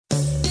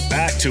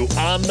to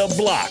On the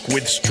Block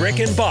with Strick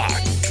and Bach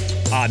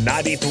on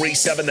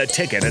 93.7 The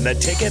Ticket and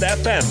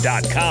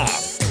theticketfm.com.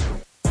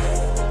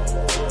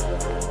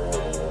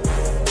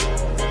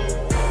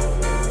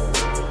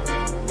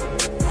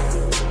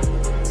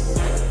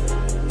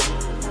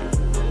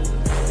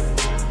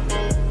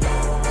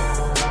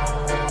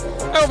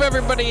 I hope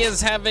everybody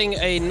is having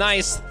a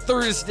nice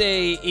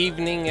Thursday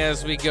evening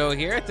as we go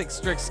here. I think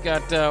Strick's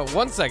got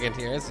 1 second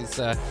here as he's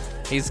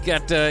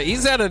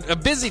had a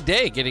busy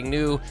day getting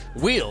new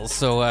wheels,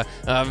 so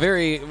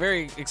very,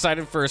 very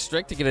excited for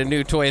Strick to get a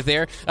new toy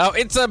there.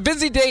 It's a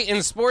busy day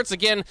in sports.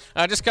 Again,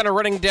 just kind of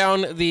running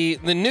down the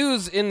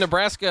news in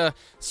Nebraska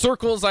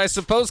circles, I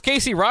suppose.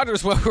 Casey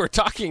Rogers, while we were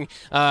talking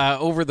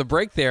over the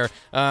break there,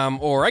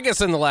 or I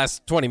guess in the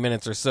last 20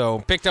 minutes or so,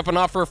 picked up an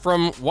offer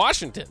from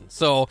Washington.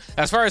 So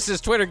as far as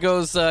his Twitter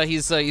goes,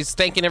 he's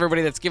thanking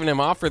everybody that's given him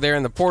an offer there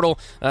in the portal.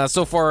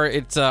 So far,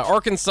 it's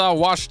Arkansas,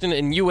 Washington,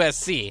 and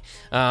USC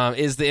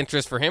is the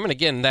interest for him. And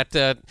again,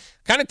 that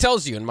kind of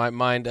tells you in my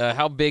mind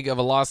how big of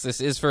a loss this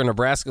is for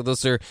Nebraska.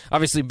 Those are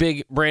obviously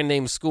big brand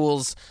name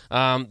schools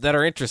that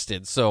are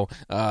interested. So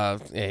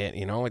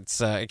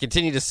it's I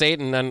continue to say it,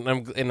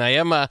 and I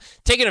am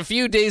taking a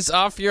few days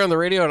off here on the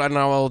radio, and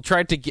I will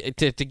try to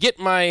get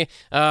my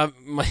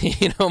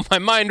my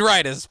mind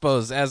right, I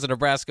suppose, as a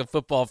Nebraska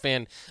football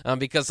fan,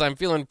 because I'm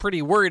feeling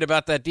pretty worried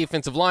about that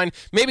defensive line.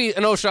 Maybe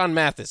an O'Shawn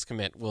Mathis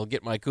commit will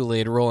get my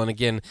Kool-Aid rolling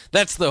again.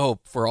 That's the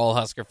hope for all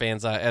Husker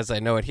fans, as I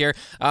know it here.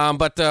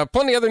 But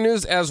plenty of other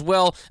news as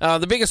well.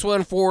 The biggest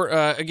one for,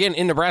 again,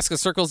 in Nebraska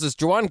circles is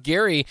Juwan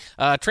Gary,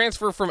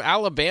 transfer from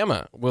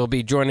Alabama, will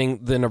be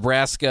joining the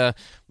Nebraska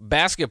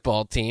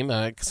basketball team.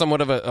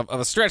 Somewhat of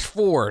a stretch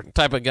four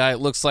type of guy, it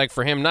looks like,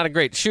 for him. Not a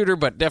great shooter,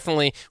 but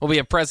definitely will be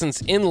a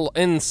presence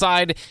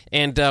inside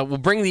and will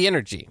bring the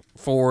energy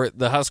for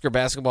the Husker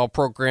basketball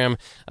program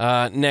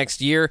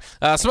next year.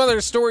 Some other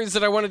stories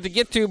that I wanted to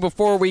get to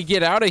before we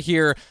get out of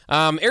here.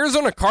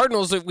 Arizona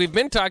Cardinals, we've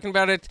been talking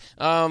about it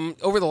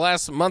over the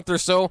last month or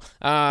so.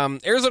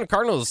 Arizona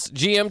Cardinals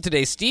GM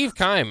today, Steve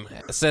Keim,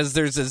 says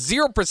there's a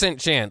 0%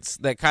 chance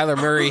that Kyler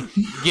Murray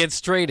gets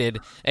traded.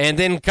 And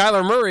then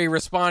Kyler Murray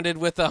responded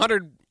with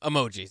 100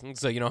 emojis,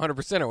 so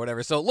 100% or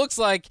whatever. So it looks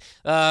like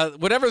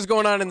whatever's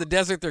going on in the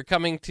desert, they're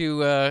coming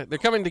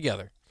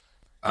together.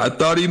 I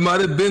thought he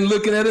might have been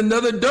looking at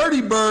another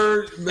dirty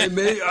bird.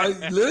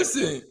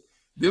 Listen,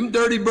 them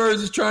dirty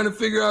birds is trying to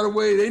figure out a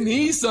way. They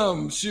need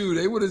something. Shoot,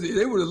 they would have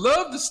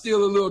loved to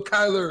steal a little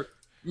Kyler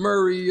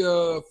Murray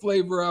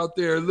flavor out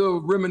there, a little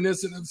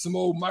reminiscent of some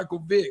old Michael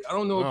Vick. I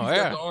don't know if he's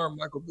got the arm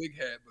Michael Vick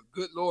had, but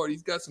good Lord,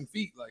 he's got some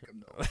feet like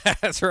him, though.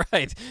 That's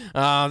right.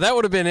 That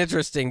would have been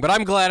interesting, but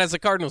I'm glad as a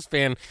Cardinals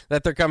fan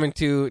that they're coming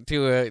to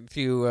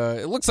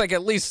it looks like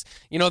at least,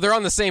 they're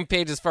on the same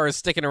page as far as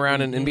sticking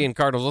around and being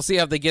Cardinals. We'll see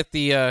how they get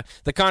the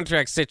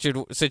contract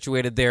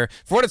situated there.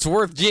 For what it's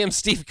worth, GM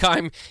Steve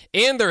Keim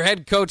and their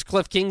head coach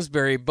Cliff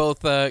Kingsbury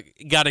both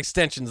got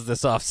extensions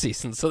this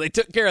offseason, so they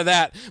took care of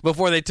that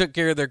before they took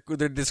care of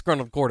their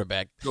disgruntled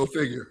quarterback. Go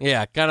figure.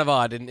 Yeah, kind of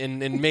odd,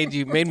 and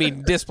made me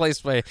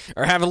displaced by,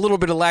 or have a little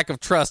bit of lack of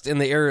trust in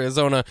the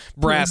Arizona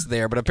brass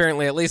there, but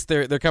apparently at least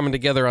they're coming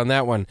together on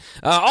that one.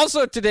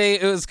 Also today,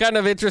 it was kind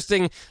of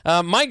interesting.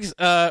 Mike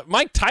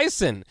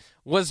Tyson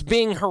was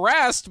being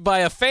harassed by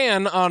a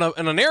fan on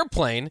an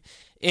airplane.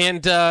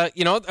 And,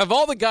 of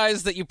all the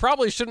guys that you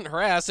probably shouldn't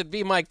harass, it'd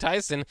be Mike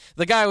Tyson.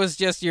 The guy was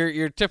just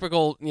your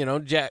typical,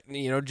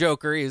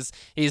 joker. He's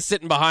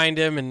sitting behind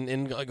him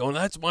and going,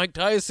 that's Mike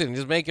Tyson,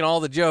 just making all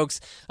the jokes.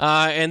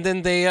 And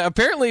then they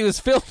apparently was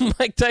filmed.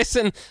 Mike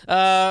Tyson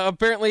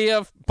apparently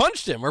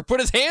punched him or put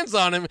his hands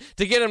on him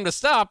to get him to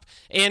stop.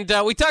 And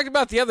we talked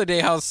about the other day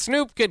how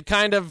Snoop could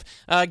kind of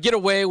get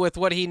away with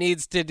what he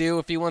needs to do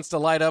if he wants to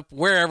light up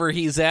wherever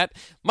he's at.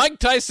 Mike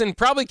Tyson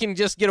probably can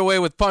just get away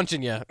with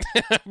punching you,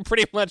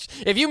 pretty much.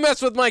 If you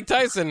mess with Mike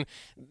Tyson,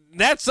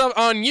 that's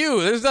on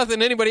you. There's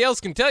nothing anybody else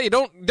can tell you.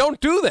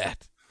 Don't do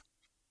that.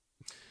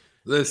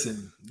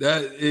 Listen,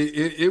 that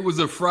it was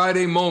a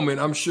Friday moment,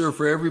 I'm sure,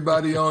 for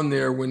everybody on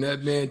there when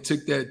that man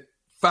took that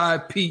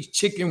 5-piece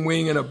chicken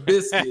wing and a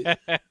biscuit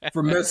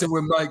for messing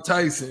with Mike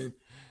Tyson,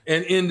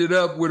 and ended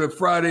up with a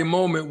Friday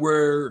moment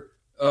where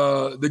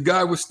the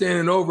guy was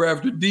standing over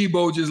after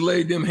Debo just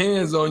laid them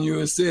hands on you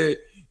and said,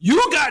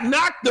 "You got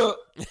knocked up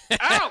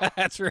out."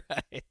 That's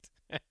right.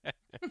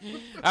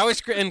 I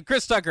wish, and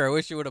Chris Tucker, I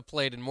wish he would have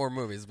played in more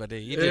movies, but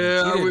he didn't.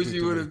 Yeah, I wish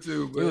he would have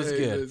too. But it was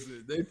good.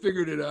 Listen, they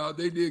figured it out.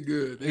 They did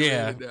good. They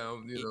laid it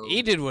down.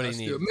 He did what he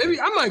needed. Maybe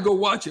I might go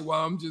watch it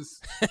while I'm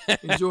just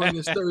enjoying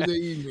this Thursday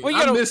evening. Well,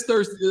 I miss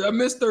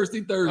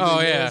Thirsty Thursday. Oh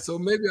yeah. Man, so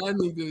maybe I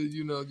need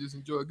to, just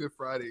enjoy a good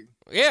Friday.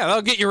 Yeah,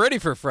 that'll get you ready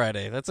for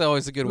Friday. That's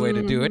always a good way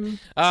to do it.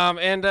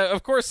 And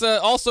of course,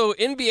 also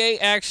NBA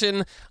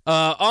action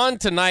on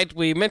tonight.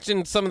 We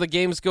mentioned some of the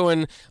games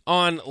going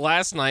on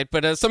last night,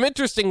 but some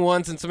interesting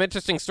ones and some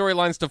interesting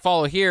storylines to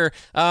follow here.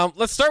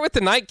 Let's start with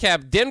the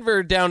nightcap.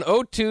 Denver down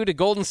 0-2 to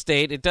Golden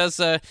State. It does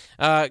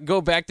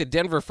go back to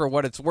Denver for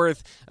what it's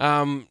worth.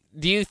 Do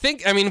you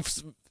think,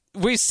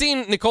 we've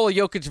seen Nikola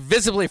Jokic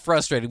visibly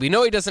frustrated. We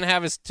know he doesn't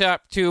have his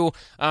top two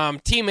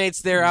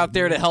teammates there out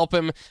there to help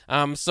him.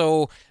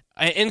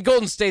 And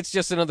Golden State's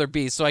just another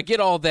beast, so I get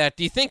all that.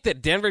 Do you think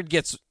that Denver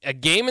gets a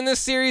game in this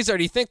series, or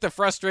do you think the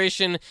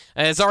frustration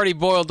has already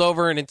boiled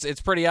over and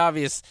it's pretty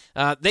obvious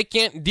they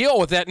can't deal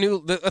with that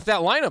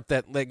lineup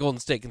that Golden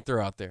State can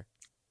throw out there?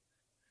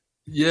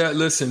 Yeah,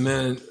 listen,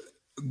 man.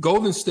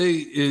 Golden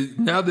State is,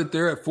 now that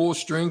they're at full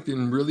strength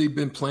and really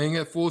been playing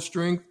at full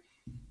strength,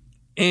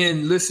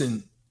 and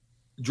listen,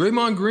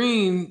 Draymond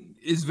Green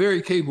is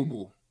very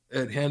capable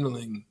at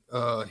handling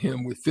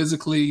him with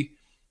physically.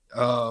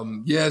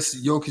 Yes,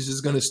 Jokic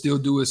is going to still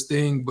do his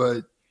thing,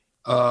 but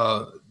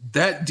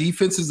that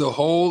defense as a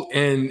whole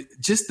and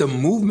just the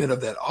movement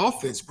of that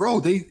offense, bro,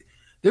 that's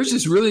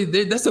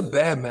a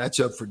bad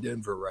matchup for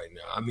Denver right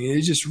now. I mean,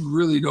 they just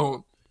really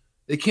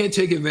they can't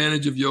take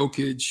advantage of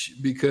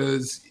Jokic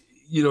because,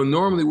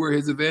 normally where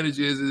his advantage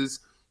is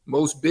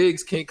most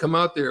bigs can't come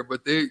out there,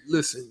 but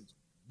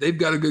they've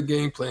got a good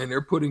game plan.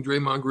 They're putting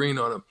Draymond Green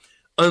on him.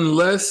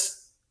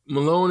 Unless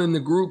Malone and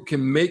the group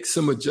can make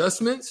some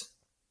adjustments,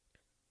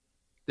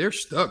 they're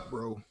stuck,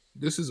 bro.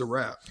 This is a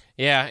wrap.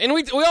 Yeah, and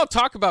we all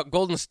talk about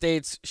Golden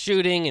State's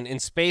shooting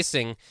and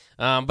spacing,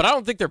 but I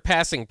don't think their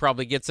passing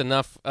probably gets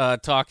enough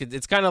talk.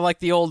 It's kind of like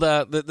the old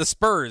the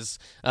Spurs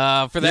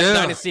for that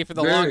dynasty for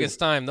the longest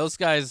time. Those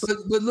guys.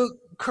 But look,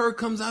 Kerr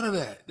comes out of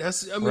that.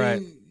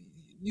 Right.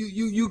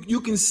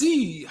 You can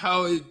see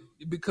how it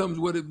becomes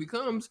what it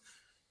becomes.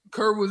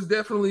 Kerr was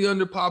definitely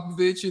under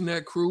Popovich and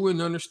that crew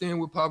and understand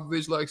what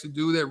Popovich likes to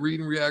do, that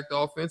read and react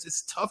offense.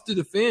 It's tough to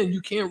defend.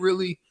 You can't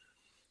really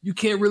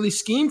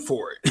scheme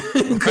for it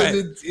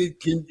because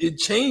it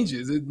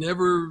changes. It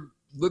never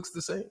looks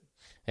the same.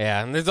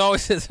 Yeah, and there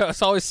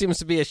always seems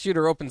to be a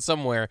shooter open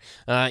somewhere,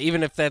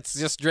 even if that's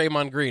just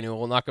Draymond Green, who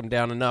will knock him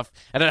down enough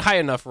at a high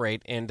enough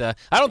rate. And I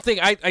don't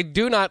think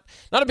not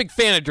a big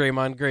fan of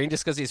Draymond Green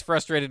just because he's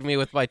frustrated me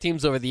with my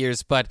teams over the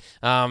years. But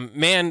I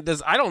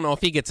don't know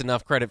if he gets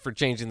enough credit for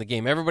changing the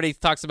game. Everybody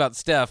talks about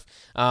Steph.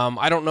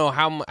 I don't know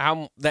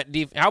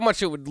how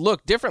much it would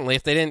look differently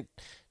if they didn't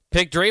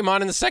pick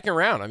Draymond in the second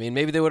round. I mean,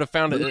 maybe they would have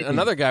found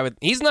another guy.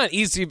 He's not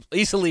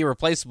easily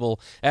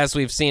replaceable, as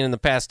we've seen in the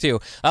past, too.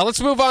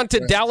 Let's move on to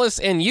Dallas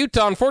and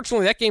Utah.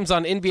 Unfortunately, that game's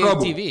on NBA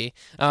TV,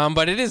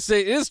 but it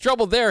is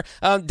trouble there.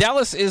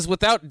 Dallas is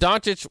without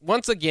Doncic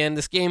once again.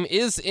 This game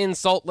is in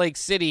Salt Lake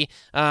City,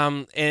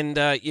 and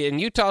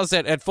Utah's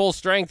at full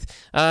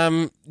strength.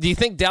 Do you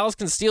think Dallas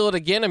can steal it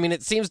again? I mean,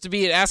 it seems to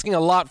be asking a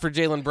lot for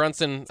Jalen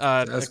Brunson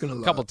a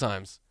couple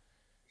times.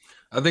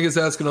 I think it's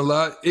asking a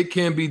lot. It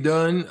can be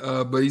done,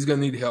 but he's gonna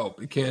need help.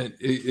 It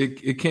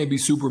can't be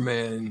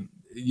Superman,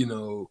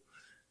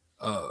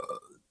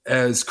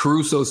 as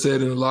Caruso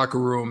said in the locker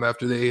room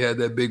after they had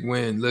that big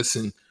win.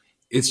 Listen,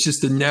 it's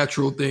just a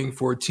natural thing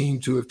for a team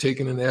to have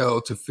taken an L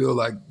to feel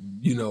like,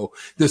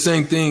 the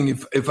same thing.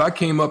 If I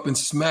came up and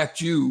smacked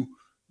you,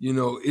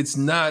 it's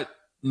not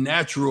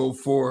natural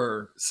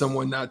for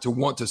someone not to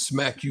want to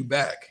smack you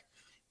back.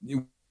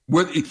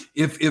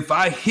 If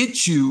I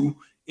hit you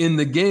in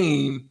the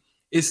game,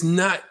 it's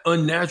not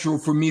unnatural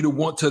for me to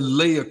want to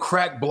lay a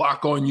crack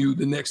block on you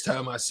the next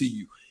time I see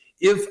you.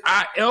 If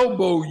I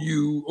elbow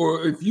you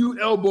or if you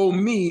elbow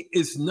me,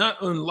 it's not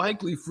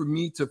unlikely for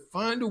me to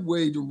find a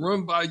way to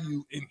run by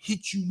you and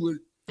hit you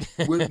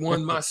with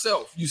one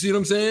myself. You see what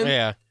I'm saying?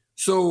 Yeah.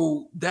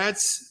 So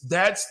that's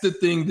the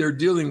thing they're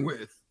dealing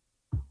with.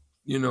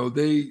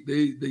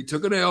 They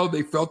took an L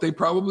they felt they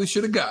probably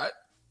should have got.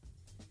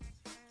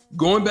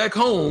 Going back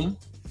home,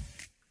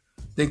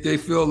 I think they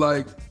feel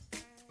like,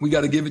 we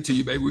got to give it to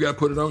you, baby. We got to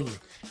put it on you.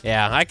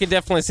 Yeah, I could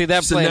definitely see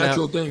that playing out. It's a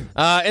natural thing.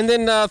 And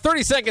then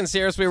 30 seconds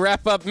here as we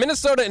wrap up.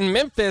 Minnesota and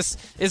Memphis.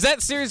 Is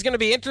that series going to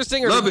be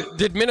interesting? Or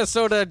did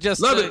Minnesota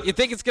just you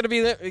think it's going to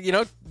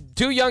be,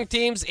 two young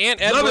teams?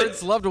 Ant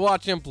Edwards, love to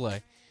watch him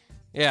play.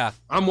 Yeah.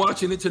 I'm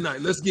watching it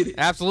tonight. Let's get it.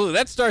 Absolutely.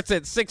 That starts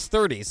at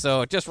 6:30,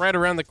 so just right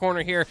around the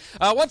corner here.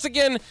 Once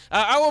again,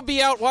 I will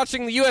be out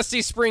watching the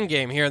USC spring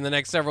game here in the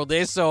next several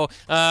days, so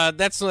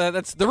that's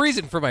the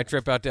reason for my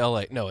trip out to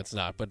LA. No, it's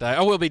not, but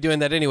I will be doing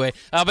that anyway.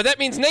 But that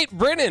means Nate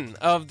Brennan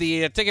of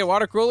the Ticket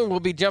Water Cooler will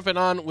be jumping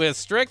on with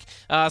Strick,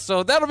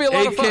 so that'll be a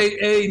lot of fun.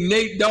 AKA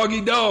Nate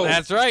Doggy Dog.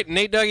 That's right.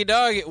 Nate Doggy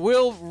Dog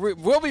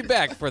will be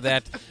back for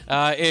that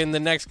in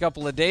the next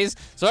couple of days.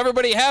 So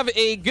everybody have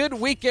a good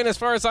weekend as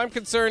far as I'm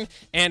concerned.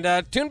 And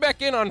tune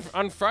back in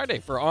on Friday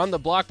for On the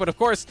Block. But, of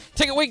course,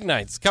 Ticket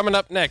Weeknights coming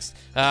up next.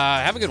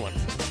 Have a good one.